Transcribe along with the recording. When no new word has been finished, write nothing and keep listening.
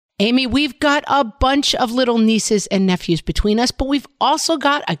Amy, we've got a bunch of little nieces and nephews between us, but we've also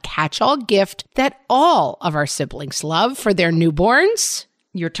got a catch-all gift that all of our siblings love for their newborns.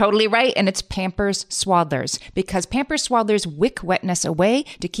 You're totally right, and it's Pampers Swaddlers, because Pampers Swaddlers wick wetness away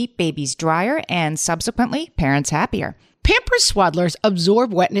to keep babies drier and subsequently parents happier. Pampers Swaddlers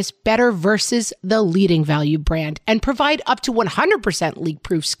absorb wetness better versus the leading value brand and provide up to 100%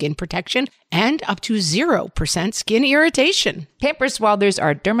 leak-proof skin protection and up to 0% skin irritation. Pampers Swaddlers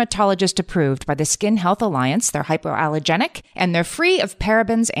are dermatologist approved by the Skin Health Alliance. They're hypoallergenic and they're free of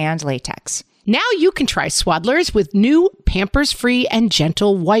parabens and latex. Now you can try Swaddlers with new Pampers-free and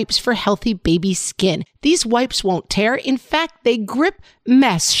gentle wipes for healthy baby skin. These wipes won't tear. In fact, they grip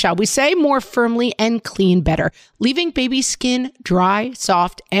mess, shall we say, more firmly and clean better, leaving baby skin dry,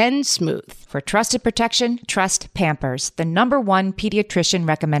 soft, and smooth. For trusted protection, trust Pampers, the #1 pediatrician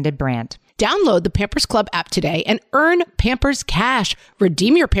recommended brand. Download the Pampers Club app today and earn Pampers Cash.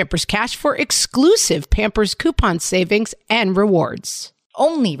 Redeem your Pampers Cash for exclusive Pampers coupon savings and rewards.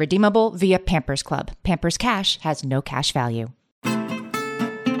 Only redeemable via Pampers Club. Pampers Cash has no cash value.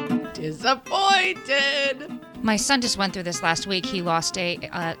 Disappointed. My son just went through this last week. He lost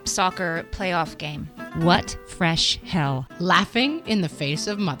a soccer playoff game. What fresh hell. Laughing in the face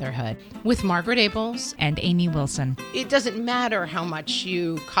of motherhood with Margaret Abels And Amy Wilson. It doesn't matter how much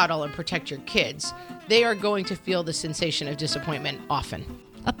you coddle and protect your kids. They are going to feel the sensation of disappointment often.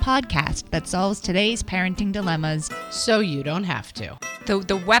 A podcast that solves today's parenting dilemmas. So you don't have to.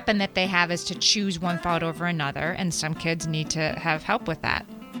 The weapon that they have is to choose one thought over another, and some kids need to have help with that.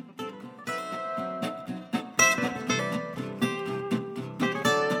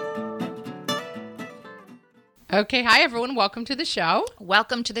 Okay, hi everyone. Welcome to the show.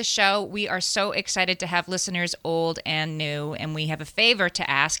 Welcome to the show. We are so excited to have listeners old and new, and we have a favor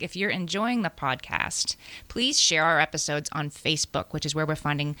to ask. If you're enjoying the podcast, please share our episodes on Facebook, which is where we're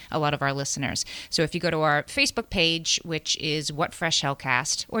finding a lot of our listeners. So if you go to our Facebook page, which is What Fresh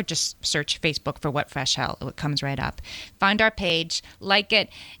Hellcast, or just search Facebook for What Fresh Hell, it comes right up. Find our page, like it,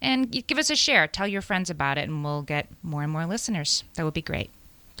 and give us a share. Tell your friends about it, and we'll get more and more listeners. That would be great.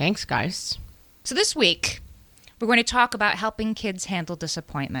 Thanks, guys. So this week, we're going to talk about helping kids handle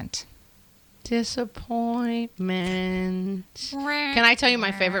disappointment. Disappointment. Can I tell you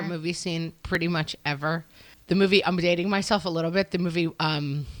my favorite movie scene pretty much ever? The movie, I'm dating myself a little bit, the movie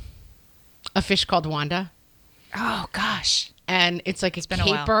A Fish Called Wanda. Oh, gosh. And it's like a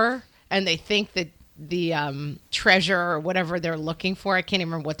caper, and they think that the treasure or whatever they're looking for, I can't even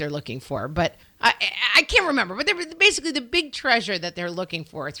remember what they're looking for, but I can't remember, but they're basically the big treasure that they're looking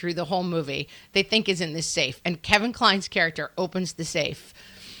for through the whole movie, they think is in this safe. And Kevin Kline's character opens the safe,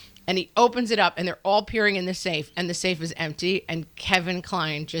 and he opens it up, and they're all peering in the safe, and the safe is empty, and Kevin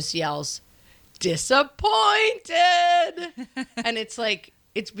Kline just yells, "Disappointed!" And it's like,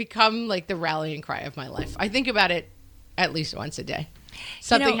 it's become like the rallying cry of my life. I think about it at least once a day.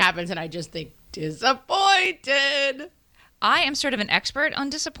 Something happens, and I just think, disappointed. I am sort of an expert on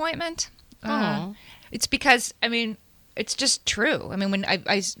disappointment. It's because, I mean, it's just true. I mean, when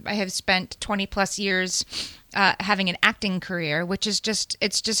I have spent 20 plus years having an acting career, which is just,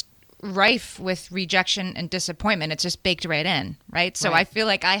 it's just rife with rejection and disappointment. It's just baked right in, right? So I feel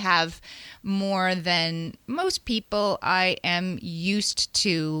like I have more than most people. I am used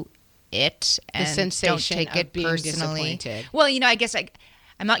to it and the sensation don't take it of being personally. Disappointed. Well, you know, I guess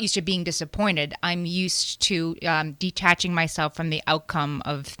I'm not used to being disappointed. I'm used to detaching myself from the outcome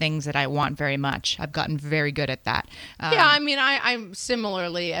of things that I want very much. I've gotten very good at that. Yeah, I mean, I'm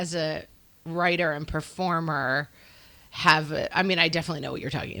similarly, as a writer and performer, I definitely know what you're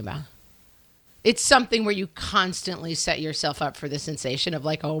talking about. It's something where you constantly set yourself up for the sensation of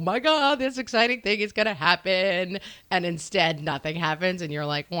like, oh my God, this exciting thing is going to happen. And instead nothing happens and you're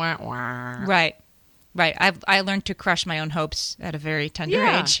like, wah, wah. Right. I learned to crush my own hopes at a very tender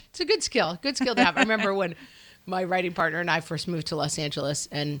age. It's a good skill to have. I remember when my writing partner and I first moved to Los Angeles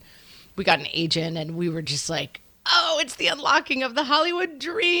and we got an agent and we were just like, oh, it's the unlocking of the Hollywood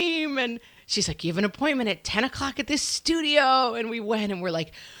dream. And she's like, you have an appointment at 10 o'clock at this studio. And we went and we're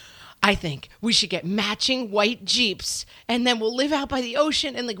like, I think we should get matching white Jeeps and then we'll live out by the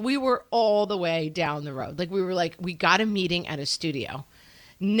ocean. And like, we were all the way down the road. Like, we were like, we got a meeting at a studio.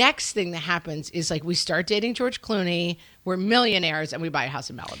 Next thing that happens is like, we start dating George Clooney. We're millionaires and we buy a house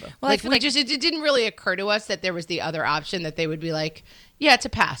in Malibu. Well, like, it didn't really occur to us that there was the other option that they would be like, yeah, it's a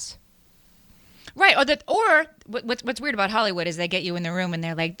pass. Right. Or what's weird about Hollywood is they get you in the room and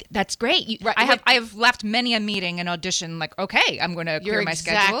they're like, that's great. Right. I have left many a meeting and audition like, okay, I'm going to clear my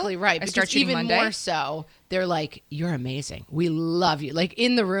schedule. You're exactly right. I start shooting even Monday. More so, they're like, you're amazing. We love you. Like,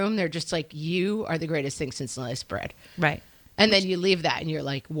 in the room, they're just like, you are the greatest thing since sliced bread. Right. And then you leave that and you're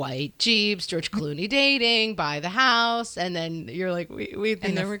like, white Jeeps, George Clooney dating, buy the house. And then you're like, wait,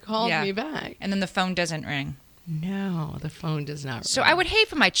 they never called me back. And then the phone doesn't ring. No, the phone does not ring. So I would hate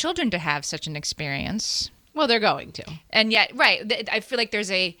for my children to have such an experience. Well, they're going to. And yet, right, I feel like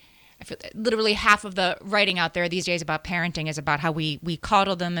literally half of the writing out there these days about parenting is about how we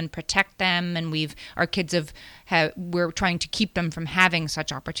coddle them and protect them, and we're trying to keep them from having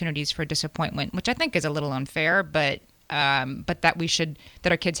such opportunities for disappointment, which I think is a little unfair, but that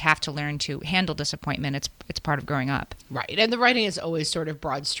our kids have to learn to handle disappointment. It's part of growing up. Right. And the writing is always sort of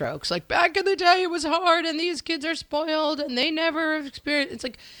broad strokes. Like, back in the day it was hard and these kids are spoiled and they never have experienced. It's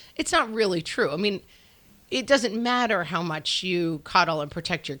like, it's not really true. I mean, it doesn't matter how much you coddle and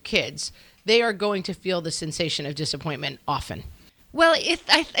protect your kids. They are going to feel the sensation of disappointment often. Well,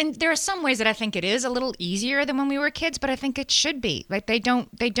 and there are some ways that I think it is a little easier than when we were kids, but I think it should be. Like, they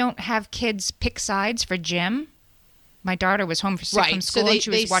don't have kids pick sides for gym. My daughter was home sick from school, and she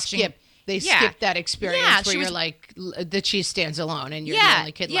was watching. They skip that experience where you're like, the cheese stands alone and you're the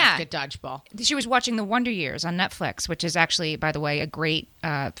only kid left at dodgeball. She was watching The Wonder Years on Netflix, which is actually, by the way, a great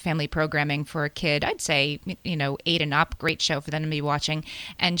family programming for a kid. I'd say, 8 and up, great show for them to be watching.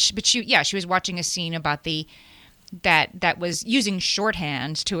 And she was watching a scene about that was using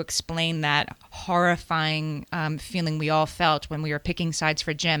shorthand to explain that horrifying feeling we all felt when we were picking sides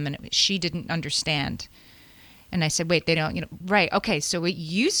for Jim, and she didn't understand. And I said, wait, they don't, right. Okay. So it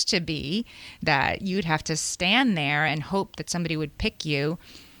used to be that you'd have to stand there and hope that somebody would pick you.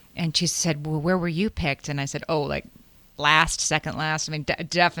 And she said, well, where were you picked? And I said, oh, like second last. I mean,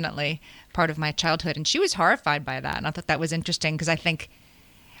 definitely part of my childhood. And she was horrified by that. And I thought that was interesting because I think,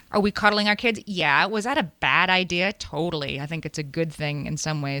 are we coddling our kids? Yeah. Was that a bad idea? Totally. I think it's a good thing in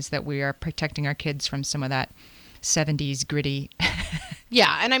some ways that we are protecting our kids from some of that 70s gritty.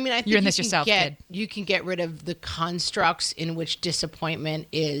 Yeah, and I mean, I think you're in this yourself, kid. You can get rid of the constructs in which disappointment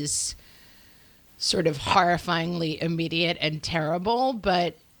is sort of horrifyingly immediate and terrible,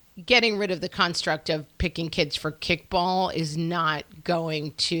 but getting rid of the construct of picking kids for kickball is not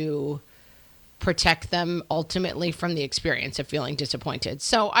going to protect them ultimately from the experience of feeling disappointed.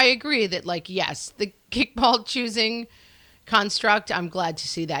 So I agree that, like, yes, the kickball choosing construct, I'm glad to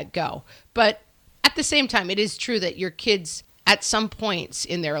see that go. But at the same time, it is true that your kids at some points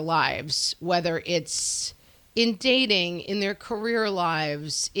in their lives, whether it's in dating, in their career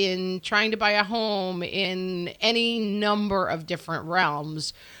lives, in trying to buy a home, in any number of different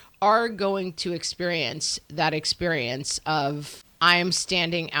realms, are going to experience that experience of, I am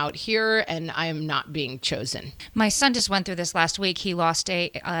standing out here and I am not being chosen. My son just went through this last week. He lost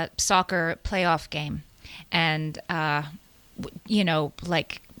a soccer playoff game and,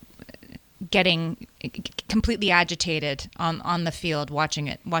 getting completely agitated on the field watching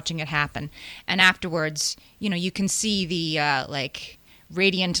it happen. And afterwards, you can see the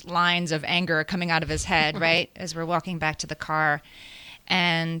radiant lines of anger coming out of his head, right? As we're walking back to the car.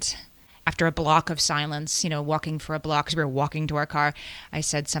 And after a block of silence, walking for a block, because we were walking to our car, I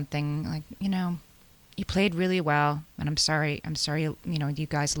said something like, you played really well, and I'm sorry, you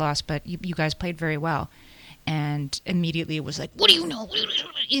guys lost, but you guys played very well. And immediately it was like, what do you know?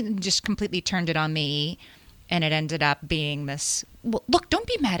 And just completely turned it on me. And it ended up being this, well, look, don't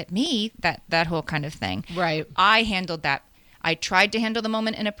be mad at me, that whole kind of thing. Right. I handled that. I tried to handle the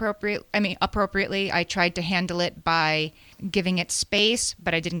moment appropriately. I tried to handle it by giving it space,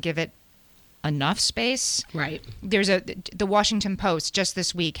 but I didn't give it enough space. Right. The Washington Post just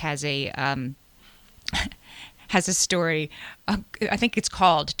this week has a story. I think it's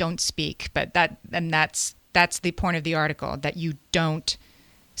called "Don't Speak," but that's the point of the article, that you don't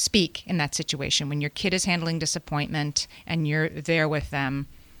speak in that situation. When your kid is handling disappointment and you're there with them,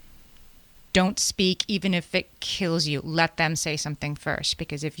 don't speak, even if it kills you. Let them say something first,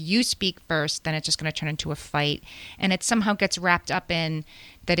 because if you speak first, then it's just going to turn into a fight. And it somehow gets wrapped up in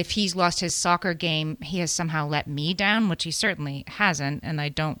that if he's lost his soccer game, he has somehow let me down, which he certainly hasn't. And I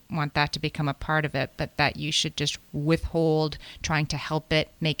don't want that to become a part of it, but that you should just withhold trying to help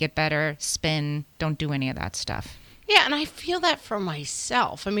it, make it better, spin. Don't do any of that stuff. Yeah, and I feel that for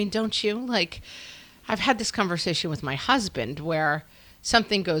myself. I mean, don't you? Like, I've had this conversation with my husband where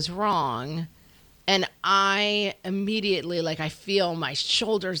something goes wrong and I immediately, I feel my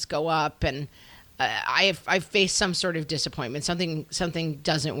shoulders go up and I face some sort of disappointment. Something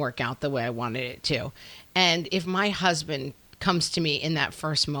doesn't work out the way I wanted it to. And if my husband comes to me in that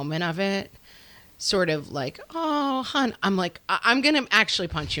first moment of it, sort of like, oh, hon, I'm like, I'm going to actually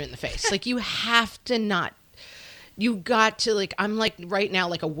punch you in the face. Like, you have to not. You got to, I'm right now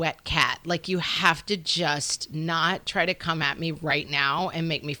like a wet cat. Like, you have to just not try to come at me right now and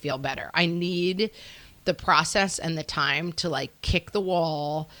make me feel better. I need the process and the time to like kick the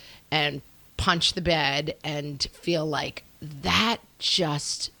wall and punch the bed and feel like that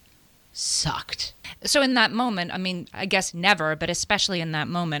just sucked. So in that moment, I mean, I guess never, but especially in that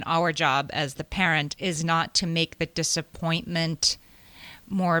moment, our job as the parent is not to make the disappointment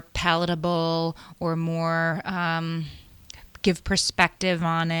more palatable or more give perspective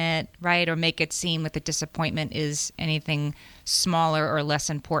on it, right? Or make it seem that the disappointment is anything smaller or less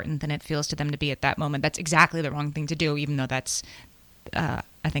important than it feels to them to be at that moment. That's exactly the wrong thing to do, even though that's, I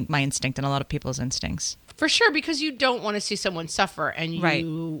think, my instinct and a lot of people's instincts. For sure, because you don't want to see someone suffer and you Right.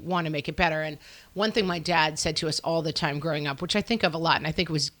 want to make it better. And one thing my dad said to us all the time growing up, which I think of a lot and I think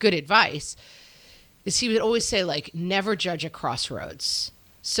it was good advice, is he would always say, like, never judge a crossroads.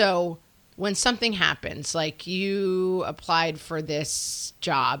 So when something happens, like you applied for this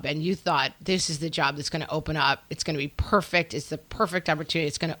job and you thought this is the job that's going to open up, it's going to be perfect, it's the perfect opportunity,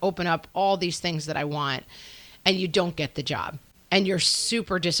 it's going to open up all these things that I want, and you don't get the job. And you're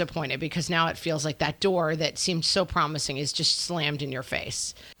super disappointed because now it feels like that door that seemed so promising is just slammed in your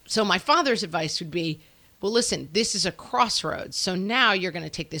face. So my father's advice would be, well, listen, this is a crossroads. So now you're going to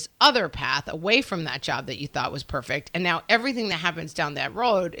take this other path away from that job that you thought was perfect. And now everything that happens down that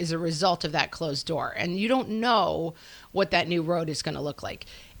road is a result of that closed door. And you don't know what that new road is going to look like.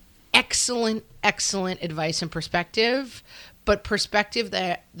 Excellent, excellent advice and perspective, but perspective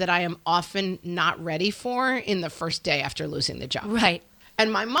that I am often not ready for in the first day after losing the job. Right.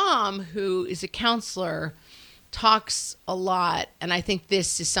 And my mom, who is a counselor, talks a lot, and I think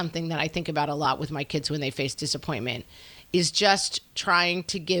this is something that I think about a lot with my kids when they face disappointment, is just trying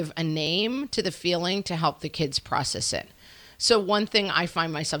to give a name to the feeling to help the kids process it. So one thing I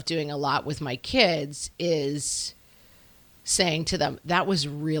find myself doing a lot with my kids is saying to them, that was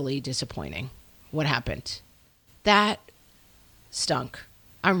really disappointing. What happened? That stunk.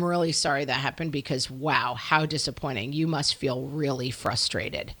 I'm really sorry that happened because, wow, how disappointing. You must feel really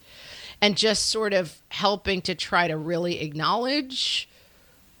frustrated. And just sort of helping to try to really acknowledge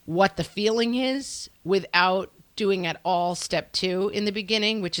what the feeling is without doing at all step 2 in the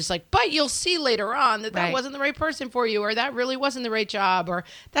beginning, which is like, but you'll see later on that Right. wasn't the right person for you, or that really wasn't the right job, or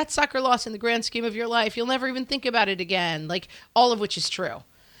that sucker loss in the grand scheme of your life. You'll never even think about it again. Like, all of which is true.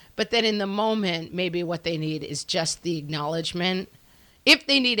 But then in the moment, maybe what they need is just the acknowledgement, if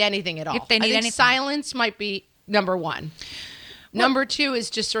they need anything at all. If they need I think anything. silence might be number 1. Number 2 is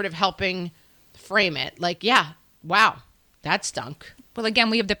just sort of helping frame it. Like, yeah, wow, that stunk. Well, again,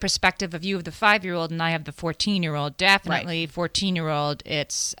 we have the perspective of you of the 5-year-old and I have the 14-year-old. Definitely 14-year-old,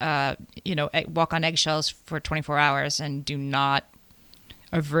 it's, walk on eggshells for 24 hours and do not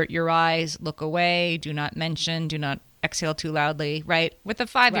avert your eyes, look away, do not mention, do not exhale too loudly, right? With a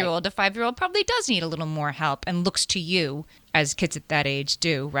 5-year-old, a 5-year-old probably does need a little more help and looks to you, as kids at that age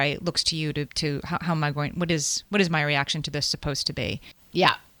do, right? Looks to you to how am I going, what is my reaction to this supposed to be?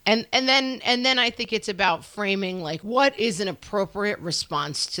 Yeah. And then I think it's about framing, like, what is an appropriate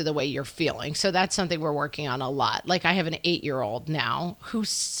response to the way you're feeling. So that's something we're working on a lot. Like, I have an 8-year-old now who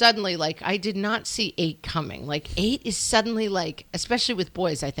suddenly, like, I did not see 8 coming. Like, 8 is suddenly, like, especially with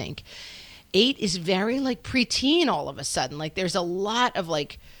boys, I think, 8 is very, like, preteen all of a sudden. Like, there's a lot of,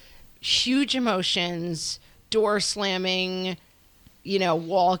 like, huge emotions, door slamming,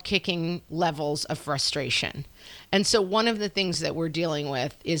 wall kicking levels of frustration. And so one of the things that we're dealing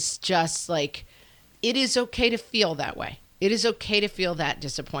with is just like, it is okay to feel that way. It is okay to feel that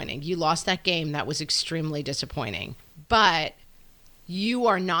disappointing. You lost that game. That was extremely disappointing. But you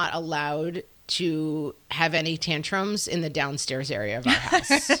are not allowed to have any tantrums in the downstairs area of our house.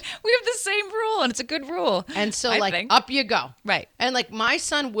 We have the same rule, and it's a good rule. And so, I like, think. up you go. Right. And, like, my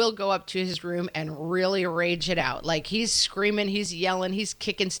son will go up to his room and really rage it out. Like, he's screaming, he's yelling, he's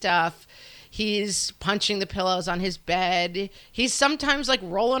kicking stuff. He's punching the pillows on his bed. He's sometimes, like,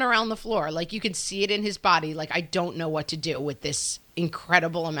 rolling around the floor. Like, you can see it in his body. Like, I don't know what to do with this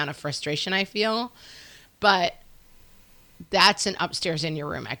incredible amount of frustration I feel. But that's an upstairs in your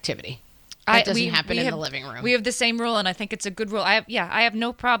room activity. That doesn't happen in the living room. We have the same rule, and I think it's a good rule. I have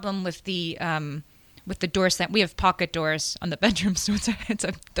no problem with the doors that we have pocket doors on the bedroom, so it's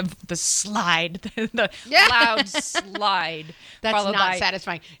the slide, the loud slide. That's not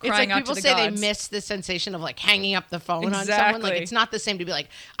satisfying. It's like crying out people to the say gods. they miss the sensation of, like, hanging up the phone on someone. Exactly. Like, it's not the same to be like,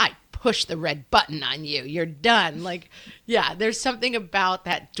 I push the red button on you. You're done. Like, yeah, there's something about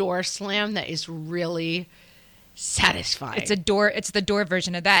that door slam that is really satisfying. It's the door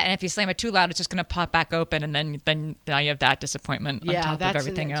version of that, and if you slam it too loud, it's just going to pop back open, and then now you have that disappointment on top of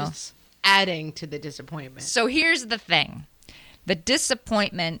everything else. Just adding to the disappointment. So here's the thing. The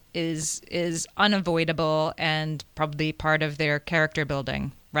disappointment is unavoidable and probably part of their character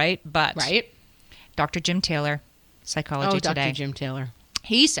building, right? But Right. Dr. Jim Taylor, Psychology Today. Dr. Jim Taylor.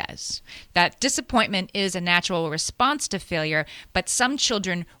 He says that disappointment is a natural response to failure, but some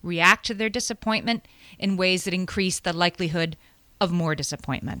children react to their disappointment in ways that increase the likelihood of more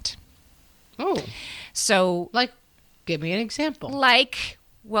disappointment. Oh. So, give me an example.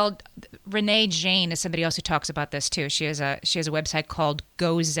 Well, Renee Jain is somebody else who talks about this too. She has a website called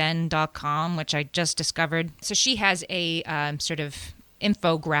gozen.com, which I just discovered. So she has a sort of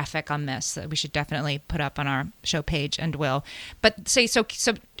infographic on this that we should definitely put up on our show page, and will. But say so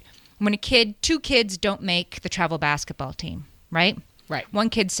when two kids don't make the travel basketball team, right? Right.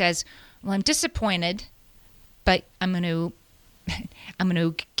 One kid says, "Well, I'm disappointed, but I'm going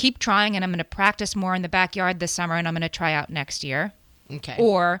to keep trying, and I'm going to practice more in the backyard this summer, and I'm going to try out next year." Okay.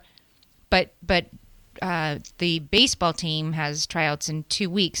 Or, but the baseball team has tryouts in 2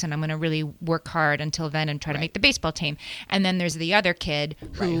 weeks, and I'm going to really work hard until then and try to make the baseball team. And then there's the other kid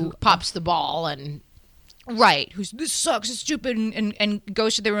who pops the ball and who's this sucks, it's stupid, and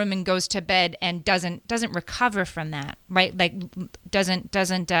goes to the room and goes to bed and doesn't recover from that, right? Like doesn't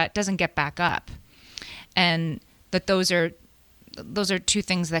get back up, and that those are two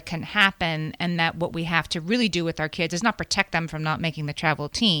things that can happen, and that what we have to really do with our kids is not protect them from not making the travel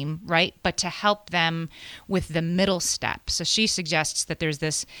team, right? But to help them with the middle step. So she suggests that there's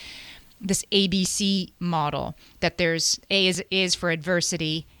this ABC model, that there's A is for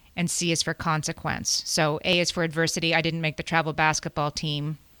adversity and C is for consequence. So A is for adversity. I didn't make the travel basketball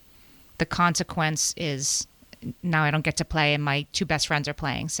team. The consequence is now I don't get to play and my two best friends are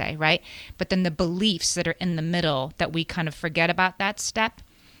playing, say, right? But then the beliefs that are in the middle that we kind of forget about that step,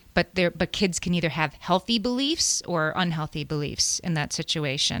 but kids can either have healthy beliefs or unhealthy beliefs in that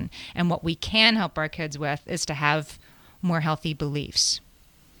situation. And what we can help our kids with is to have more healthy beliefs.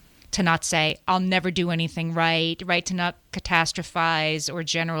 To not say, I'll never do anything right? To not catastrophize or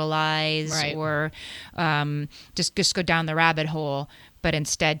generalize or just go down the rabbit hole, but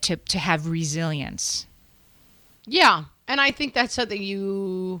instead to have resilience. Yeah, and I think that's something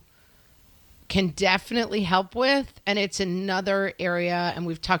you can definitely help with. And it's another area, and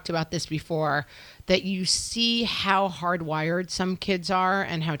we've talked about this before, that you see how hardwired some kids are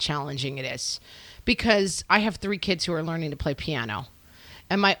and how challenging it is. Because I have 3 kids who are learning to play piano.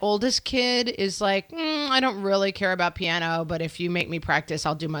 And my oldest kid is like, I don't really care about piano, but if you make me practice,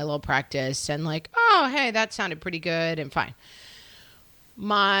 I'll do my little practice. And like, oh, hey, that sounded pretty good and fine.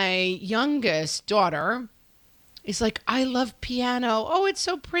 My youngest daughter is like, I love piano. Oh, it's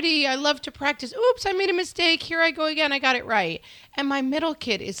so pretty. I love to practice. Oops, I made a mistake. Here I go again. I got it right. And my middle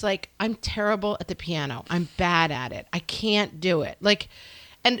kid is like, I'm terrible at the piano. I'm bad at it. I can't do it. Like,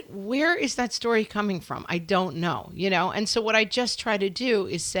 and where is that story coming from? I don't know, And so what I just try to do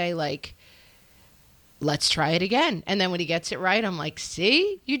is say, like, let's try it again. And then when he gets it right, I'm like,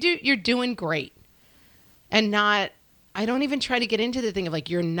 see, you're doing great. And I don't even try to get into the thing of like,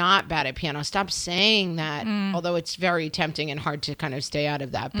 you're not bad at piano. Stop saying that, although it's very tempting and hard to kind of stay out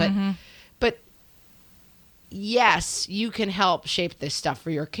of that. But yes, you can help shape this stuff for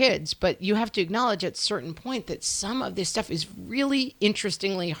your kids, but you have to acknowledge at a certain point that some of this stuff is really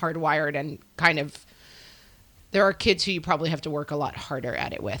interestingly hardwired and kind of, there are kids who you probably have to work a lot harder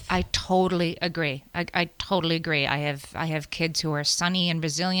at it with. I totally agree. I totally agree. I have kids who are sunny and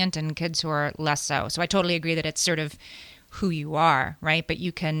resilient and kids who are less so. So I totally agree that it's sort of who you are, right? But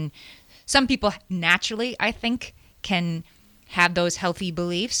some people naturally, I think, can have those healthy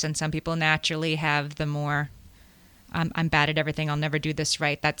beliefs, and some people naturally have the more, I'm bad at everything, I'll never do this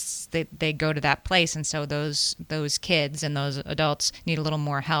right. They go to that place, and so those kids and those adults need a little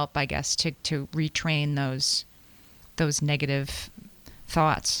more help, I guess, to retrain those negative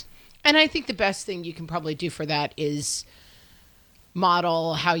thoughts. And I think the best thing you can probably do for that is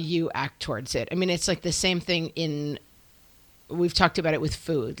model how you act towards it. I mean, it's like the same thing we've talked about it with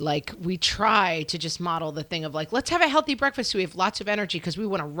food. Like, we try to just model the thing of like, let's have a healthy breakfast so we have lots of energy because we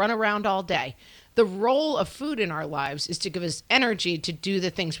want to run around all day. The role of food in our lives is to give us energy to do the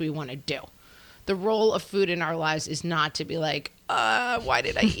things we want to do. The role of food in our lives is not to be like, why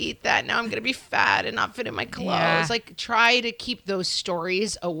did I eat that? Now I'm going to be fat and not fit in my clothes. Yeah. Like, try to keep those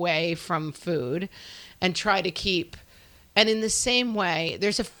stories away from food and try to keep, and in the same way,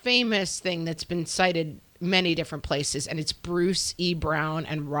 there's a famous thing that's been cited many different places, and it's Bruce E. Brown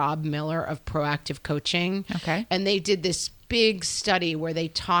and Rob Miller of Proactive Coaching. Okay. And they did this big study where they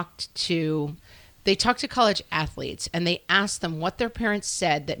talked to college athletes, and they asked them what their parents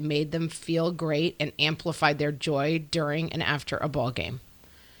said that made them feel great and amplified their joy during and after a ball game.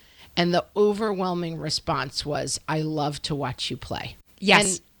 And the overwhelming response was, I love to watch you play.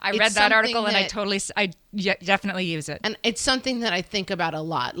 Yes. And I it's read that article something and I definitely use it. And it's something that I think about a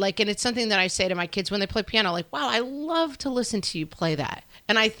lot. Like, and it's something that I say to my kids when they play piano, like, wow, I love to listen to you play that.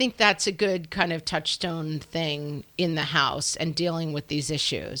 And I think that's a good kind of touchstone thing in the house and dealing with these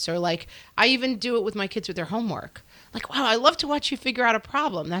issues. Or like, I even do it with my kids with their homework. Like, wow, I love to watch you figure out a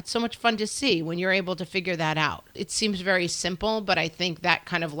problem. That's so much fun to see when you're able to figure that out. It seems very simple, but I think that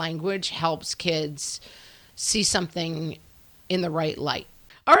kind of language helps kids see something in the right light.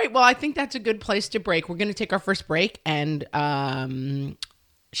 All right, well, I think that's a good place to break. We're going to take our first break and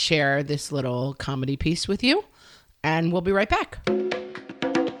share this little comedy piece with you, and we'll be right back.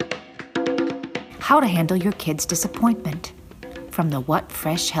 How to handle your kids' disappointment from the What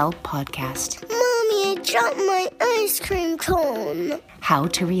Fresh Hell podcast. Mommy, I dropped my ice cream cone. How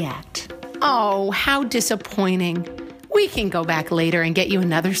to react. Oh, how disappointing. We can go back later and get you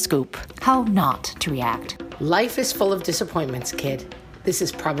another scoop. How not to react. Life is full of disappointments, kid. This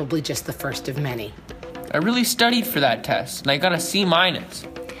is probably just the first of many. I really studied for that test, and I got a C-.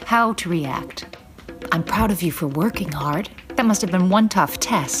 How to react. I'm proud of you for working hard. That must have been one tough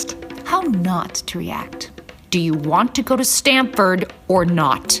test. How not to react. Do you want to go to Stanford or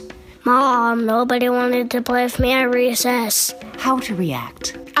not? Mom, nobody wanted to play with me at recess. How to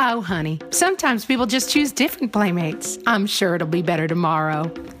react. Oh, honey, sometimes people just choose different playmates. I'm sure it'll be better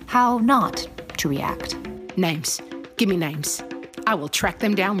tomorrow. How not to react. Names. Give me names. I will track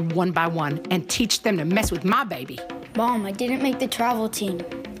them down one by one and teach them to mess with my baby. Mom, I didn't make the travel team.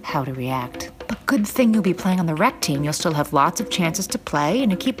 How to react. But good thing you'll be playing on the rec team. You'll still have lots of chances to play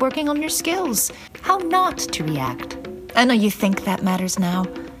and to keep working on your skills. How not to react. I know you think that matters now,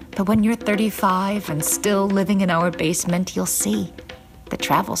 but when you're 35 and still living in our basement, you'll see. The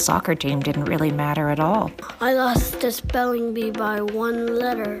travel soccer team didn't really matter at all. I lost the spelling bee by one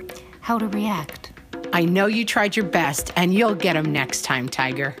letter. How to react. I know you tried your best, and you'll get them next time,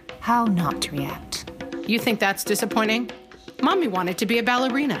 Tiger. How not to react. You think that's disappointing? Mommy wanted to be a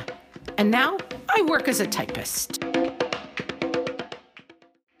ballerina, and now I work as a typist.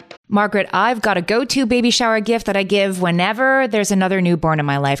 Margaret, I've got a go-to baby shower gift that I give whenever there's another newborn in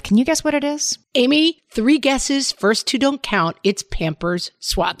my life. Can you guess what it is? Amy, 3 guesses. First 2 don't count. It's Pampers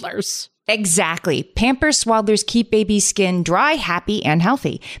Swaddlers. Exactly. Pampers Swaddlers keep baby's skin dry, happy, and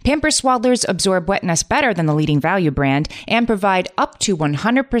healthy. Pampers Swaddlers absorb wetness better than the leading value brand and provide up to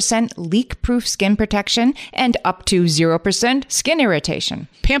 100% leak-proof skin protection and up to 0% skin irritation.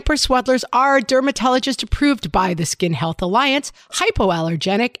 Pampers Swaddlers are dermatologist approved by the Skin Health Alliance,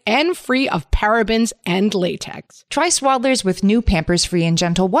 hypoallergenic, and free of parabens and latex. Try Swaddlers with new Pampers Free and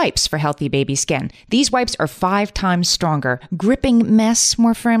Gentle wipes for healthy baby skin. These wipes are 5 times stronger, gripping mess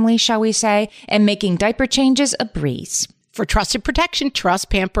more firmly, shall we say, and making diaper changes a breeze. For trusted protection, trust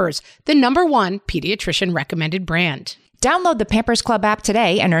Pampers, the #1 pediatrician recommended brand. Download the Pampers Club app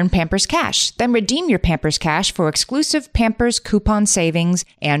today and earn Pampers Cash. Then redeem your Pampers Cash for exclusive Pampers coupon savings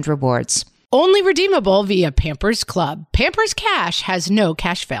and rewards. Only redeemable via Pampers Club. Pampers Cash has no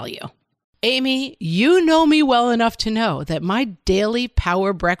cash value. Amy, you know me well enough to know that my daily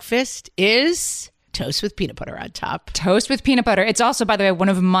power breakfast is toast with peanut butter on top. Toast with peanut butter. It's also, by the way, one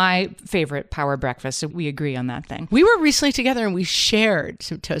of my favorite power breakfasts. So we agree on that thing. We were recently together and we shared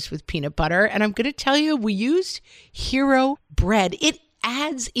some toast with peanut butter. And I'm going to tell you, we used Hero bread. It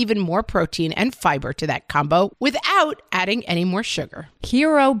adds even more protein and fiber to that combo without adding any more sugar.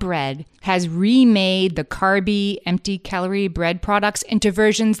 Hero bread has remade the carby, empty calorie bread products into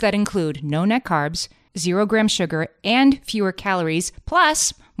versions that include no net carbs, 0 gram sugar, and fewer calories,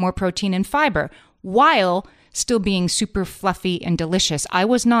 plus more protein and fiber, while still being super fluffy and delicious. I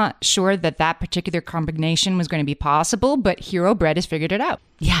was not sure that particular combination was going to be possible, but Hero Bread has figured it out.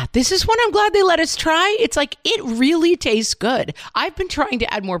 Yeah, this is one I'm glad they let us try. It's like, it really tastes good. I've been trying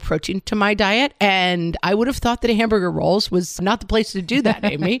to add more protein to my diet, and I would have thought that a hamburger rolls was not the place to do that,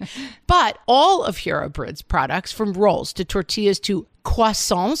 Amy. But all of Hero Bread's products, from rolls to tortillas to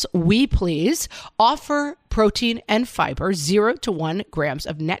croissants, we please, offer protein and fiber, 0 to 1 grams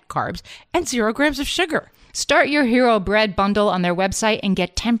of net carbs, and 0 grams of sugar. Start your Hero Bread bundle on their website and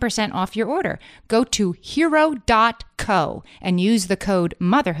get 10% off your order. Go to hero.co and use the code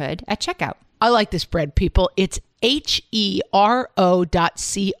motherhood at checkout. I like this bread, people. It's HERO.co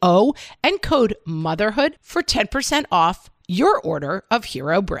and code motherhood for 10% off your order of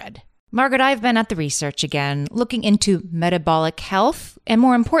Hero Bread. Margaret, I've been at the research again, looking into metabolic health and,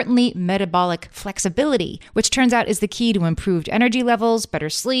 more importantly, metabolic flexibility, which turns out is the key to improved energy levels, better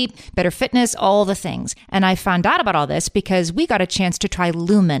sleep, better fitness, all the things. And I found out about all this because we got a chance to try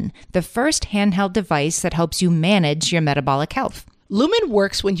Lumen, the first handheld device that helps you manage your metabolic health. Lumen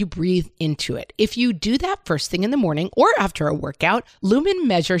works when you breathe into it. If you do that first thing in the morning or after a workout, Lumen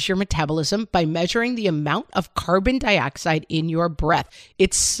measures your metabolism by measuring the amount of carbon dioxide in your breath.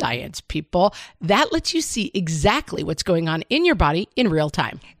 It's science, people. That lets you see exactly what's going on in your body in real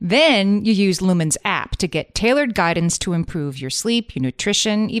time. Then you use Lumen's app to get tailored guidance to improve your sleep, your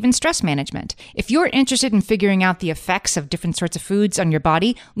nutrition, even stress management. If you're interested in figuring out the effects of different sorts of foods on your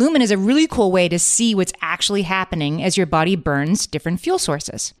body, Lumen is a really cool way to see what's actually happening as your body burns different fuel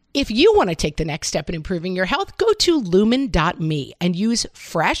sources. If you want to take the next step in improving your health, go to lumen.me and use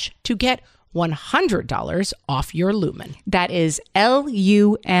FRESH to get $100 off your Lumen. That is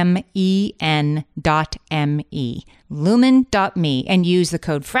LUMEN.ME. Lumen.me, and use the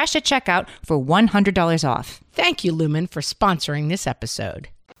code FRESH at checkout for $100 off. Thank you, Lumen, for sponsoring this episode.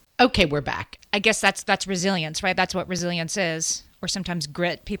 Okay, we're back. I guess that's resilience, right? That's what resilience is, or sometimes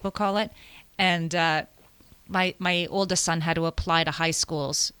grit, people call it. And my oldest son had to apply to high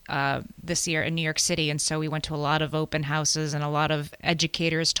schools this year in New York City, and so we went to a lot of open houses and a lot of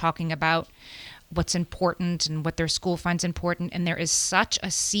educators talking about what's important and what their school finds important. And there is such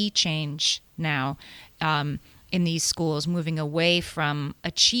a sea change now in these schools, moving away from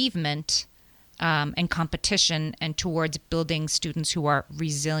achievement and competition and towards building students who are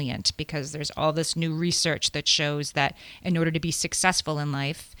resilient, because there's all this new research that shows that in order to be successful in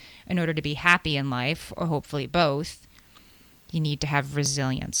life, in order to be happy in life, or hopefully both, you need to have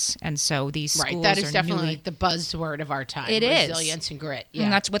resilience. And so these schools right, that is are definitely newly, the buzzword of our time. It is. Resilience and grit. Yeah.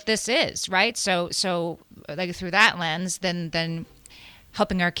 and that's what this is, right? So like through that lens, then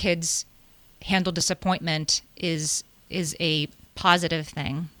helping our kids handle disappointment is a positive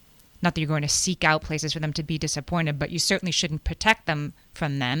thing. Not that you're going to seek out places for them to be disappointed, but you certainly shouldn't protect them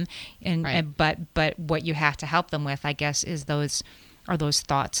from them. But what you have to help them with, I guess, is those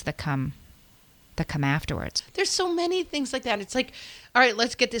thoughts that come afterwards. There's so many things like that. It's like, all right,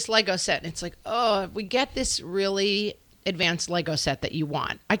 let's get this Lego set. And it's like, oh, if we get this really advanced Lego set that you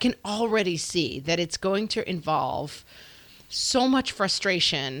want, I can already see that it's going to involve so much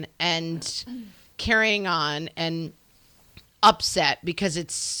frustration and carrying on and upset because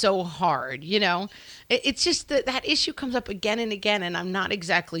it's so hard, you know? It's just that issue comes up again and again, and I'm not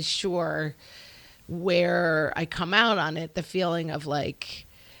exactly sure where I come out on it. The feeling of like,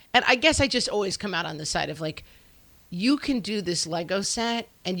 and I guess I just always come out on the side of like, you can do this Lego set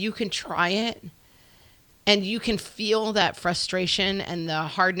and you can try it and you can feel that frustration and the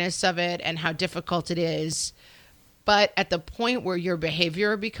hardness of it and how difficult it is. But at the point where your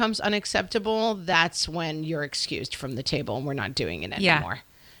behavior becomes unacceptable, that's when you're excused from the table and we're not doing it anymore.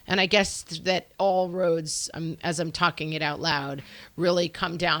 And I guess that all roads, as I'm talking it out loud, really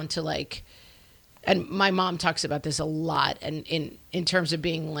come down to like, and my mom talks about this a lot, and in terms of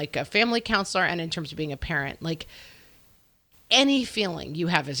being like a family counselor and in terms of being a parent, like any feeling you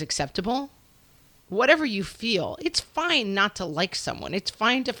have is acceptable. Whatever you feel, it's fine not to like someone. It's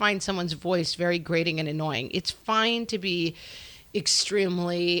fine to find someone's voice very grating and annoying. It's fine to be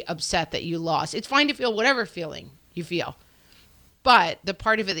extremely upset that you lost. It's fine to feel whatever feeling you feel. But the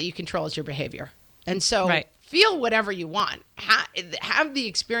part of it that you control is your behavior. And so feel whatever you want. Have the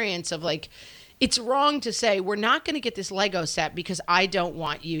experience of like, it's wrong to say, we're not going to get this Lego set because I don't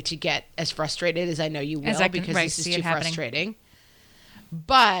want you to get as frustrated as I know you will because this is too frustrating.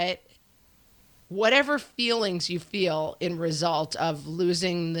 But whatever feelings you feel in result of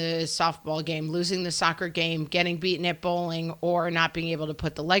losing the softball game, losing the soccer game, getting beaten at bowling, or not being able to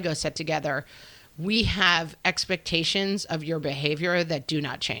put the Lego set together, we have expectations of your behavior that do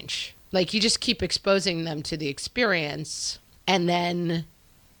not change. Like, you just keep exposing them to the experience and then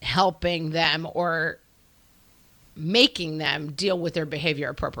helping them or making them deal with their behavior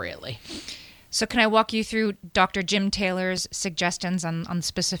appropriately. So can I walk you through Dr. Jim Taylor's suggestions on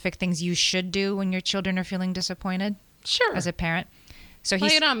specific things you should do when your children are feeling disappointed? Sure. As a parent. So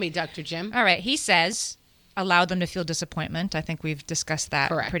Play it on me, Dr. Jim. All right. He says, allow them to feel disappointment. I think we've discussed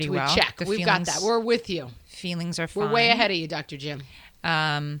that pretty well. Check. We've got that. We're with you. Feelings are fine. We're way ahead of you, Dr. Jim.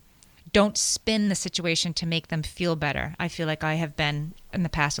 Don't spin the situation to make them feel better. I feel like I have been in the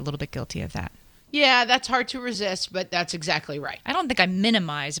past a little bit guilty of that. Yeah, that's hard to resist, but that's exactly right. I don't think I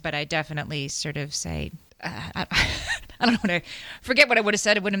minimize, but I definitely sort of say, I don't know what I forget what I would have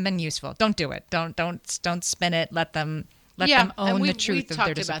said. It wouldn't have been useful. Don't do it. Don't spin it. Let them own the truth of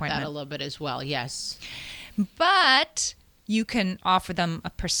their disappointment. We talked about that a little bit as well. Yes, but you can offer them a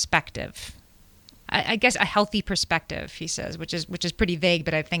perspective. I guess a healthy perspective, he says, which is pretty vague,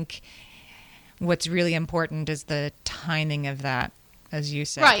 but I think what's really important is the timing of that, as you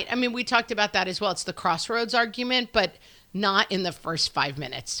said. Right. I mean, we talked about that as well. It's the crossroads argument, but not in the first 5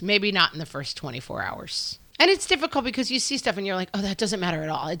 minutes. Maybe not in the first 24 hours. And it's difficult because you see stuff and you're like, oh, that doesn't matter at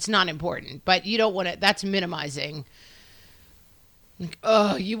all. It's not important. But you don't want to, that's minimizing. Like,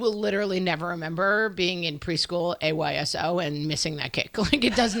 oh, you will literally never remember being in preschool AYSO and missing that kick. Like,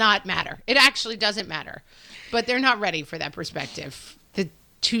 it does not matter. It actually doesn't matter. But they're not ready for that perspective. The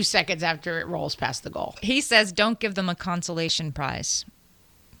 2 seconds after it rolls past the goal. He says, don't give them a consolation prize.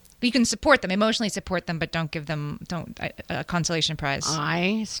 You can support them, emotionally support them, but don't give them a consolation prize.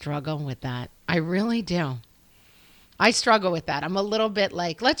 I struggle with that. I really do. I struggle with that. I'm a little bit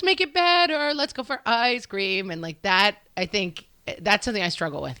like, let's make it better. Let's go for ice cream. And like that, I think that's something I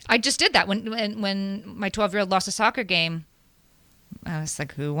struggle with. I just did that when my 12-year-old lost a soccer game. I was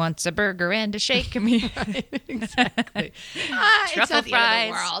like, who wants a burger and a shake? Exactly. It's not the end of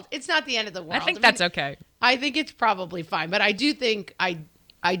the world. It's not the end of the world. I think that's okay. I think it's probably fine. But I do think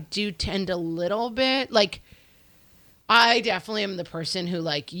I do tend a little bit like I definitely am the person who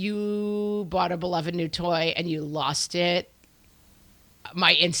like you bought a beloved new toy and you lost it.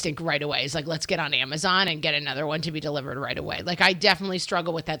 My instinct right away is like, let's get on Amazon and get another one to be delivered right away. Like I definitely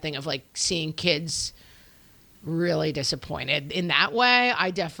struggle with that thing of like seeing kids really disappointed in that way.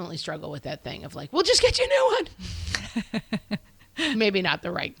 I definitely struggle with that thing of like, we'll just get you a new one. Maybe not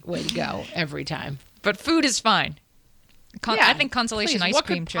the right way to go every time. But food is fine. I think consolation ice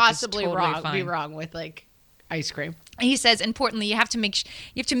cream trip is totally fine. Be wrong with like ice cream. He says, importantly, you have to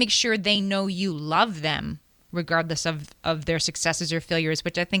make sure they know you love them, regardless of their successes or failures,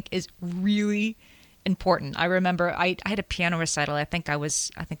 which I think is really important. I remember I had a piano recital. I think I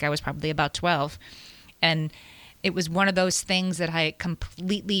was probably about 12, and it was one of those things that I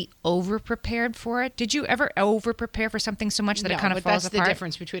completely over-prepared for it. Did you ever over-prepare for something so much that it kind of falls apart? That's the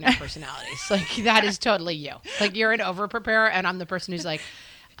difference between our personalities. Like, that is totally you. Like, you're an over-preparer, and I'm the person who's like,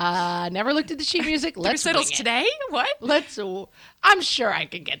 never looked at the sheet music. Let's recitals wing it. Today? What? I'm sure I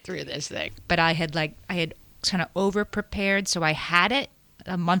can get through this thing. But I had kind of over-prepared, so I had it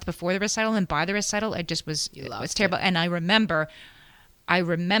a month before the recital, and by the recital, it was terrible. And I remember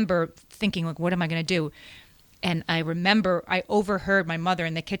thinking, like, what am I going to do? And I remember I overheard my mother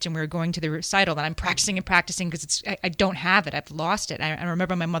in the kitchen. We were going to the recital, and I'm practicing because I don't have it. I've lost it. I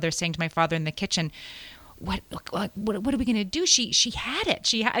remember my mother saying to my father in the kitchen, "What are we going to do?" She had it.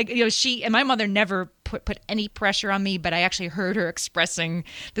 She and my mother never put any pressure on me, but I actually heard her expressing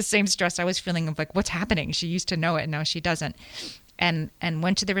the same stress I was feeling of like, what's happening? She used to know it, and now she doesn't. And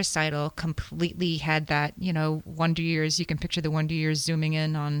went to the recital, completely had that, Wonder Years. You can picture the Wonder Years zooming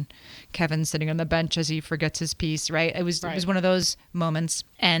in on Kevin sitting on the bench as he forgets his piece, right? It was one of those moments.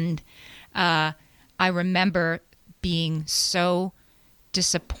 And I remember being so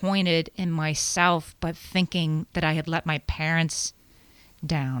disappointed in myself, but thinking that I had let my parents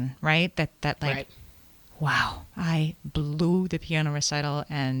down, right? That right. Wow, I blew the piano recital,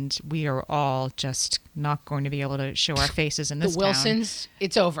 and we are all just not going to be able to show our faces in this The Wilsons, town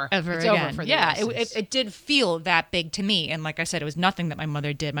it's over. It's again. over for the Wilsons. It did feel that big to me. And like I said, it was nothing that my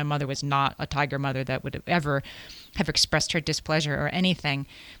mother did. My mother was not a tiger mother that would ever have expressed her displeasure or anything.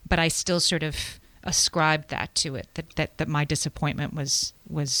 But I still sort of ascribed that to it, that my disappointment was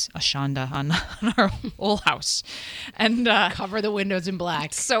Ashanda on our whole house. And cover the windows in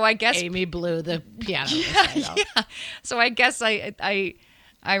black. So I guess Amy blew the piano. Yeah. So I guess I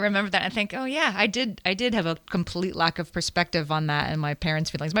remember that and think, oh yeah, I did have a complete lack of perspective on that and my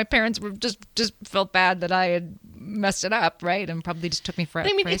parents' feelings. My parents were just felt bad that I had messed it up, right? And probably just took me for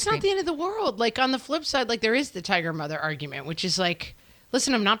it's not the end of the world. Like on the flip side, like there is the tiger mother argument, which is like,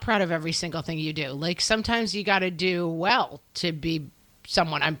 listen, I'm not proud of every single thing you do. Like sometimes you got to do well to be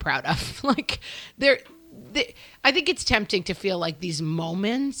someone I'm proud of. Like I think it's tempting to feel like these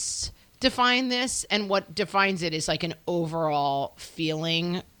moments define this, and what defines it is like an overall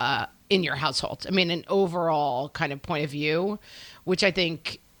feeling in your household. I mean, an overall kind of point of view, which I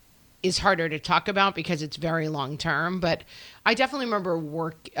think is harder to talk about because it's very long term. But I definitely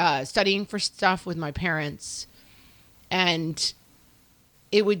remember studying for stuff with my parents, and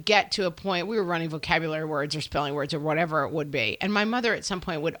it would get to a point, we were running vocabulary words or spelling words or whatever it would be. And my mother at some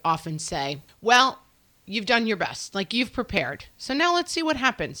point would often say, well, you've done your best. Like you've prepared. So now let's see what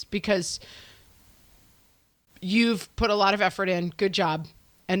happens because you've put a lot of effort in. Good job.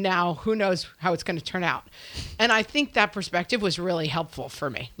 And now who knows how it's going to turn out. And I think that perspective was really helpful for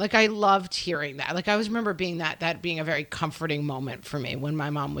me. Like I loved hearing that. Like I always remember being that being a very comforting moment for me when my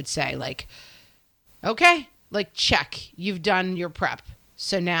mom would say like, okay, like check, you've done your prep.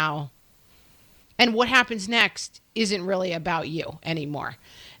 So now, and what happens next isn't really about you anymore.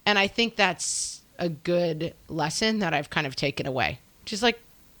 And I think that's a good lesson that I've kind of taken away. Just like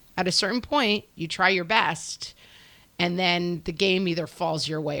at a certain point, you try your best and then the game either falls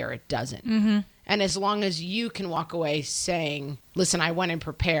your way or it doesn't. Mm-hmm. And as long as you can walk away saying, listen, I went in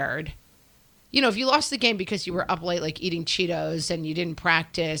prepared. You know, if you lost the game because you were up late, like eating Cheetos and you didn't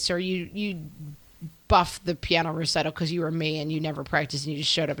practice, or you buffed the piano recital because you were me and you never practiced and you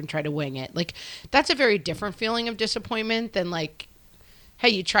just showed up and tried to wing it. Like, that's a very different feeling of disappointment than like, hey,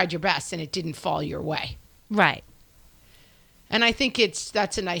 you tried your best and it didn't fall your way. Right. And I think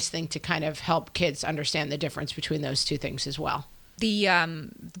that's a nice thing to kind of help kids understand the difference between those two things as well. The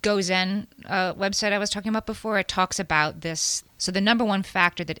GoZen website I was talking about before, it talks about this. So the number one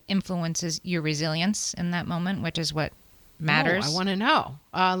factor that influences your resilience in that moment, which is what matters. Oh, I want to know.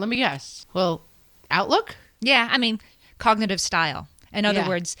 Let me guess. Well, outlook? Yeah, I mean, cognitive style. In other Yeah.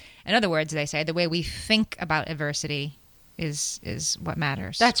 words, they say the way we think about adversity is what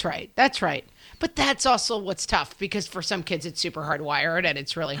matters. That's right. That's right. But that's also what's tough, because for some kids it's super hardwired and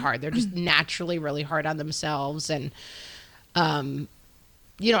it's really hard. They're just naturally really hard on themselves. And,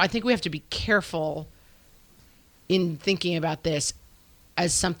 you know, I think we have to be careful in thinking about this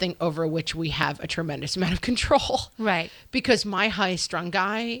as something over which we have a tremendous amount of control. Right. Because my high-strung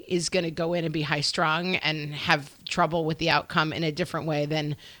guy is going to go in and be high-strung and have trouble with the outcome in a different way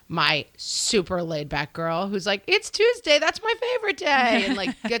than my super laid-back girl who's like, it's Tuesday, that's my favorite day. And like,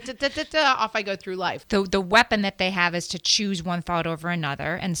 off I go through life. The weapon that they have is to choose one thought over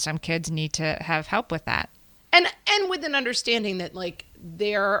another, and some kids need to have help with that. And with an understanding that like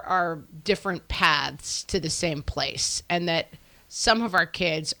there are different paths to the same place, and that some of our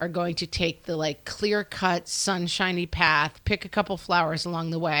kids are going to take the like clear-cut, sunshiny path, pick a couple flowers along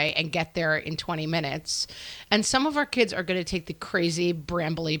the way and get there in 20 minutes. And some of our kids are going to take the crazy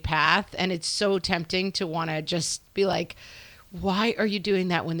brambly path. And it's so tempting to want to just be like, why are you doing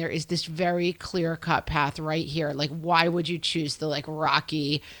that when there is this very clear-cut path right here? Like, why would you choose the like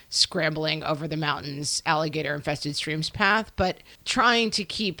rocky, scrambling over the mountains, alligator-infested streams path? But trying to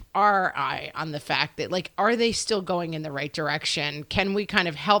keep our eye on the fact that like, are they still going in the right direction? Can we kind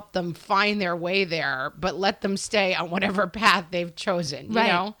of help them find their way there, but let them stay on whatever path they've chosen, you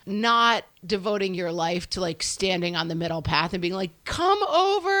know? Not devoting your life to like standing on the middle path and being like, come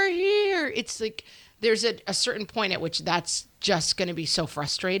over here. It's like, there's a certain point at which that's just going to be so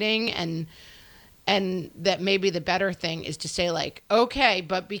frustrating, and that maybe the better thing is to say like, okay,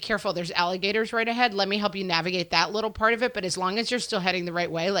 but be careful. There's alligators right ahead. Let me help you navigate that little part of it. But as long as you're still heading the right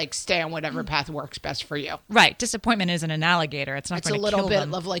way, like stay on whatever path works best for you. Right. Disappointment isn't an alligator. It's not going to kill them. It's a little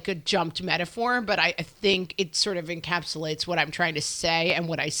bit of like a jumped metaphor, but I think it sort of encapsulates what I'm trying to say and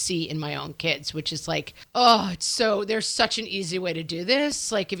what I see in my own kids, which is like, oh, it's so, there's such an easy way to do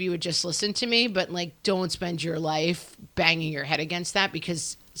this. Like if you would just listen to me, but like don't spend your life banging your head against that,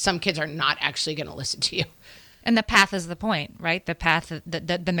 because some kids are not actually going to listen to you. And the path is the point, right? The path,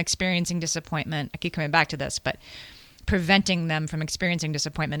 them experiencing disappointment. I keep coming back to this, but preventing them from experiencing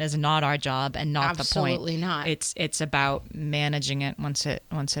disappointment is not our job and not the point. Absolutely not. It's about managing it once it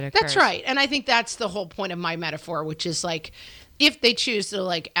occurs. That's right. And I think that's the whole point of my metaphor, which is like, if they choose the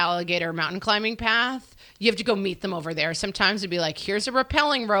like alligator mountain climbing path, you have to go meet them over there sometimes and be like, here's a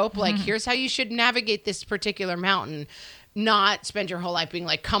rappelling rope. Like, here's how you should navigate this particular mountain. Not spend your whole life being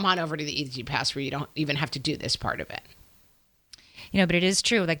like, come on over to the easy pass where you don't even have to do this part of it. You know, but it is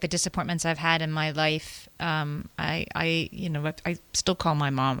true. Like the disappointments I've had in my life, I still call my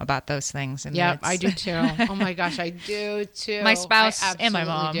mom about those things. And yeah, I do too. Oh my gosh, I do too. My spouse I and my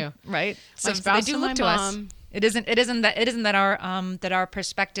mom, do. right? My spouse they do and look my to mom. us. It isn't that our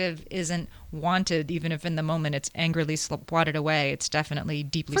perspective isn't wanted, even if in the moment it's angrily swatted away. It's definitely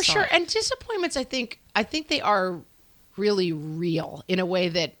deeply for sought. sure. And disappointments, I think they are really real in a way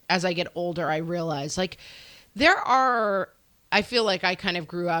that as I get older, I realize like I feel like I kind of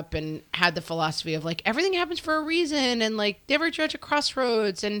grew up and had the philosophy of like, everything happens for a reason, and like never judge a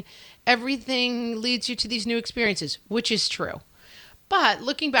crossroads, and everything leads you to these new experiences, which is true. But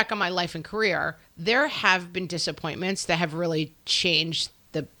looking back on my life and career, there have been disappointments that have really changed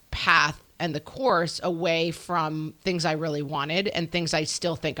the path and the course away from things I really wanted and things I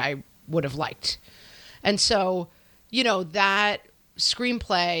still think I would have liked. And so, you know, that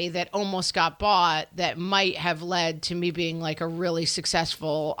screenplay that almost got bought that might have led to me being like a really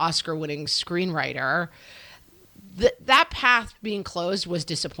successful Oscar-winning screenwriter, that path being closed was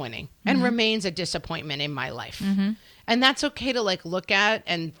disappointing and remains a disappointment in my life. And that's okay to like look at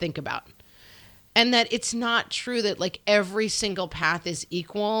and think about. And that it's not true that like every single path is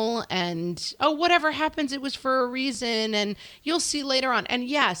equal and, oh, whatever happens, it was for a reason and you'll see later on. And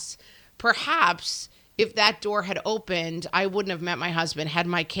yes, perhaps if that door had opened, I wouldn't have met my husband, had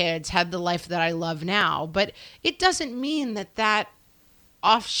my kids, had the life that I love now. But it doesn't mean that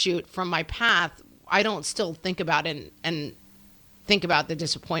offshoot from my path, I don't still think about and think about the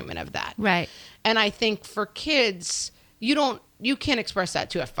disappointment of that. Right. And I think for kids, you can't express that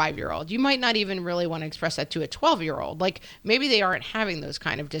to a 5-year-old. You might not even really want to express that to a 12-year-old. Like maybe they aren't having those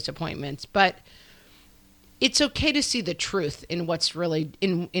kind of disappointments, but it's okay to see the truth in what's really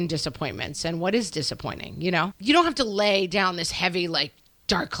in disappointments and what is disappointing, you know? You don't have to lay down this heavy, like,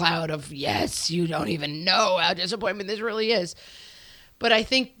 dark cloud of, yes, you don't even know how disappointment this really is. But I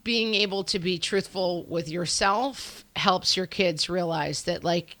think being able to be truthful with yourself helps your kids realize that,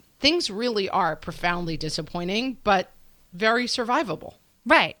 like, things really are profoundly disappointing, but very survivable.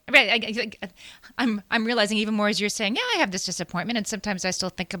 Right. I'm realizing even more as you're saying, yeah, I have this disappointment, and sometimes I still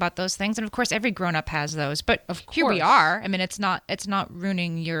think about those things, and of course, every grown up has those. But of course. Here we are. I mean, it's not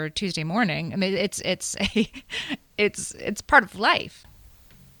ruining your Tuesday morning. I mean, it's part of life.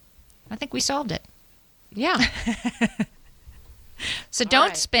 I think we solved it. Yeah. So don't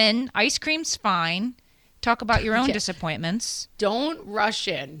right. spin. Ice cream's fine. Talk about your own disappointments. Don't rush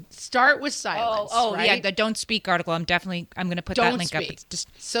in. Start with silence. Right? Yeah, the Don't Speak article. I'm going to put that link up. It's just...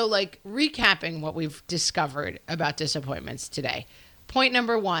 So, like, recapping what we've discovered about disappointments today. Point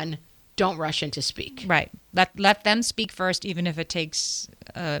number 1, don't rush in to speak. Right. Let them speak first, even if it takes,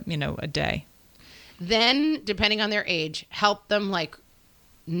 a day. Then, depending on their age, help them, like,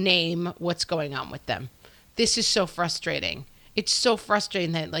 name what's going on with them. This is so frustrating. It's so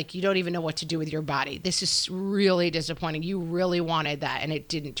frustrating that, like, you don't even know what to do with your body. This is really disappointing. You really wanted that, and it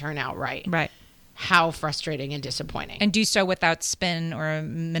didn't turn out right. Right. How frustrating and disappointing. And do so without spin or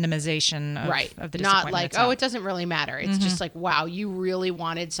minimization of, of the disappointment. Not like, itself. it doesn't really matter. It's just like, wow, you really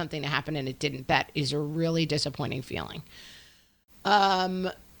wanted something to happen, and it didn't. That is a really disappointing feeling.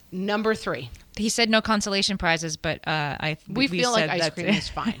 Number 3. He said no consolation prizes, but we feel like ice cream is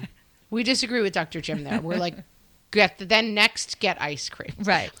fine. We disagree with Dr. Jim there. We're like, get ice cream.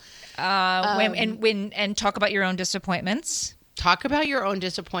 Right. And talk about your own disappointments. Talk about your own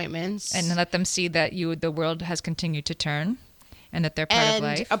disappointments. And let them see that the world has continued to turn and that they're part of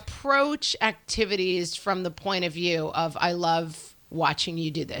life. And approach activities from the point of view of, I love watching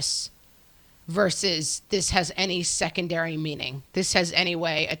you do this, versus this has any secondary meaning. This has any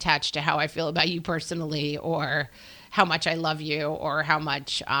way attached to how I feel about you personally, or how much I love you, or how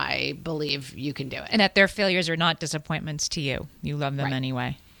much I believe you can do it. And that their failures are not disappointments to you. You love them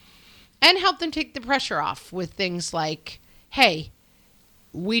anyway. And help them take the pressure off with things like, hey,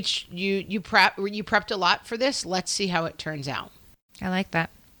 you prepped a lot for this. Let's see how it turns out. I like that.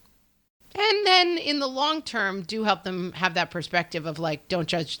 And then in the long term, do help them have that perspective of, like, don't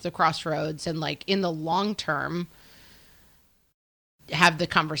judge the crossroads. And, like, in the long term, have the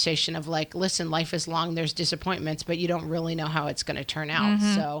conversation of, like, listen, life is long. There's disappointments, but you don't really know how it's going to turn out.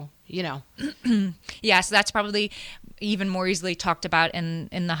 Mm-hmm. So, Yeah, so that's probably even more easily talked about in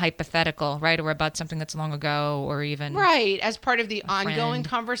the hypothetical, right? Or about something that's long ago, or even... Right, as part of the ongoing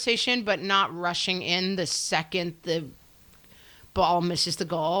conversation, but not rushing in the second the ball misses the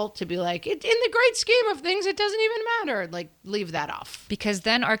goal to be like, in the great scheme of things, it doesn't even matter. Like, leave that off. Because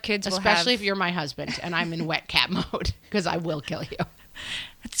then our kids will Especially if you're my husband and I'm in wet cat mode, because I will kill you.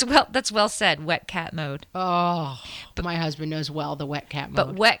 That's well said, wet cat mode. Oh, but my husband knows well the wet cat mode.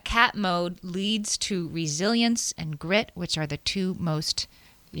 But wet cat mode leads to resilience and grit, which are the two most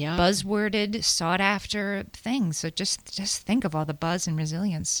buzzworded, sought after things. So just think of all the buzz and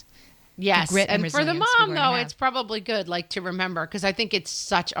resilience. Yes, grit and for the resilience mom, though, it's probably good, like, to remember, because I think it's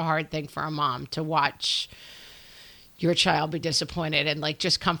such a hard thing for a mom to watch your child be disappointed and, like,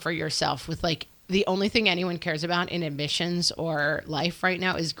 just comfort yourself with, like, the only thing anyone cares about in admissions or life right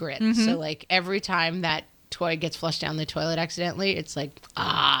now is grit. Mm-hmm. So, like, every time that toy gets flushed down the toilet accidentally, it's like,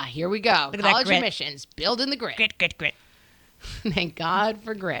 here we go. College admissions, building the grit. Grit. Thank God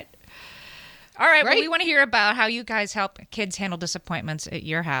for grit. All right, well, we want to hear about how you guys help kids handle disappointments at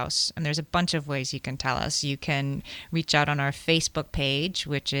your house. And there's a bunch of ways you can tell us. You can reach out on our Facebook page,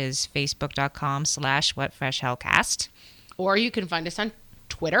 which is facebook.com/whatfreshhellcast. Or you can find us on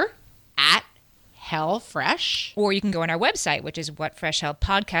Twitter @hellfresh. Or you can go on our website, which is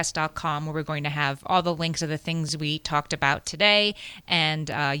whatfreshhellpodcast.com, where we're going to have all the links of the things we talked about today. And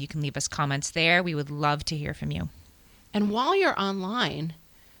you can leave us comments there. We would love to hear from you. And while you're online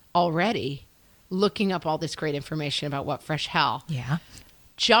already looking up all this great information about What Fresh Hell,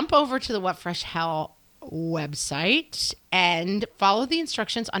 jump over to the What Fresh Hell website and follow the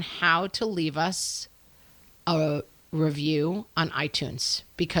instructions on how to leave us a review on iTunes,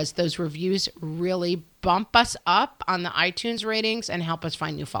 because those reviews really bump us up on the iTunes ratings and help us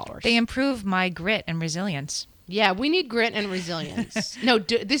find new followers. They improve my grit and resilience. Yeah, we need grit and resilience. No,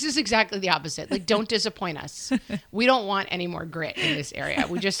 this is exactly the opposite. Like, don't disappoint us. We don't want any more grit in this area.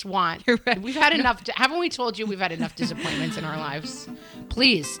 We just want, we've had enough, haven't we told you we've had enough disappointments in our lives?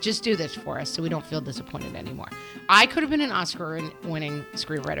 Please, just do this for us so we don't feel disappointed anymore. I could have been an Oscar-winning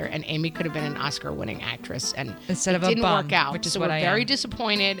screenwriter, and Amy could have been an Oscar-winning actress, and instead of it didn't a bum, work out. which is so what we're I very am.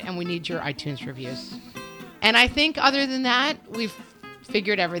 disappointed, and we need your iTunes reviews. And I think other than that, we've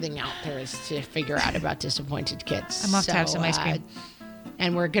figured everything out there is to figure out about disappointed kids. I'm off to have some ice cream.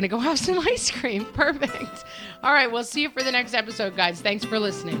 And we're going to go have some ice cream. Perfect. All right, we'll see you for the next episode, guys. Thanks for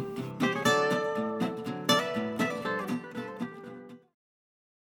listening.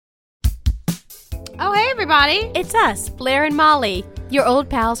 Oh, hey, everybody. It's us, Blair and Molly, your old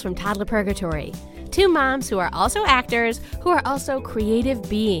pals from Toddler Purgatory. Two moms who are also actors, who are also creative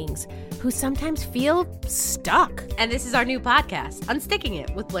beings, who sometimes feel stuck. And this is our new podcast, Unsticking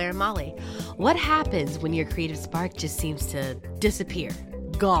It with Blair and Molly. What happens when your creative spark just seems to disappear?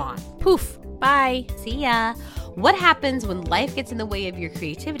 Gone. Poof. Bye. See ya. What happens when life gets in the way of your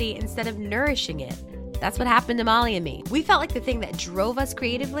creativity instead of nourishing it? That's what happened to Molly and me. We felt like the thing that drove us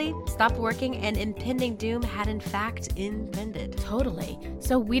creatively stopped working, and impending doom had in fact impended. Totally.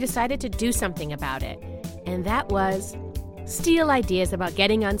 So we decided to do something about it. And that was steal ideas about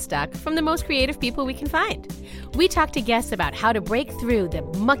getting unstuck from the most creative people we can find. We talk to guests about how to break through the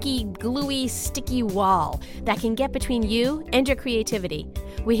mucky, gluey, sticky wall that can get between you and your creativity.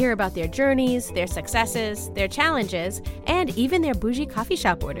 We hear about their journeys, their successes, their challenges, and even their bougie coffee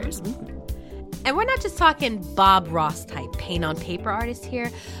shop orders. And we're not just talking Bob Ross type paint on paper artists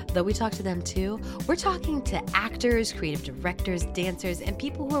here, though we talk to them too. We're talking to actors, creative directors, dancers, and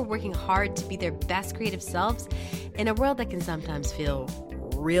people who are working hard to be their best creative selves in a world that can sometimes feel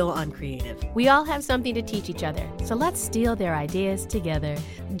real uncreative. We all have something to teach each other, so let's steal their ideas together.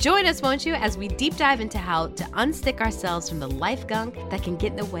 Join us, won't you, as we deep dive into how to unstick ourselves from the life gunk that can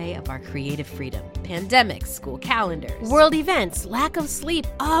get in the way of our creative freedom. Pandemics, school calendars, world events, lack of sleep.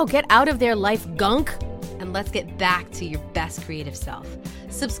 Oh, get out of their life gunk. And let's get back to your best creative self.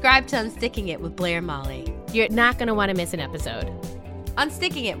 Subscribe to Unsticking It with Blair and Molly. You're not going to want to miss an episode.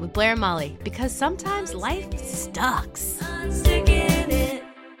 Unsticking It with Blair and Molly, because sometimes life sucks. Unsticking it.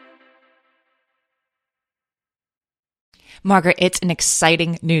 Margaret, it's an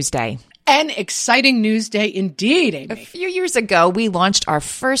exciting news day. An exciting news day indeed, Amy. A few years ago, we launched our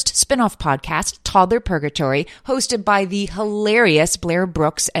first spin-off podcast, Toddler Purgatory, hosted by the hilarious Blair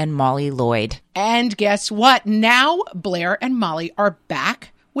Brooks and Molly Lloyd. And guess what? Now Blair and Molly are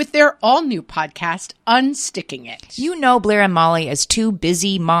back with their all-new podcast, Unsticking It. You know Blair and Molly as two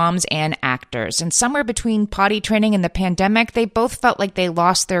busy moms and actors, and somewhere between potty training and the pandemic, they both felt like they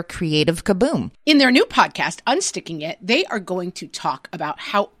lost their creative kaboom. In their new podcast, Unsticking It, they are going to talk about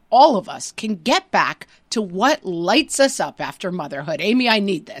how all of us can get back to what lights us up after motherhood. Amy, I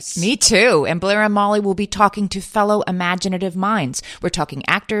need this. Me too. And Blair and Molly will be talking to fellow imaginative minds. We're talking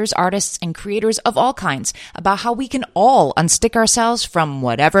actors, artists, and creators of all kinds about how we can all unstick ourselves from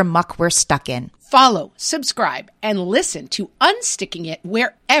whatever muck we're stuck in. Follow, subscribe, and listen to Unsticking It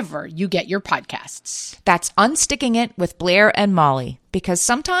wherever you get your podcasts. That's Unsticking It with Blair and Molly, because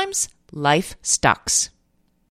sometimes life stucks.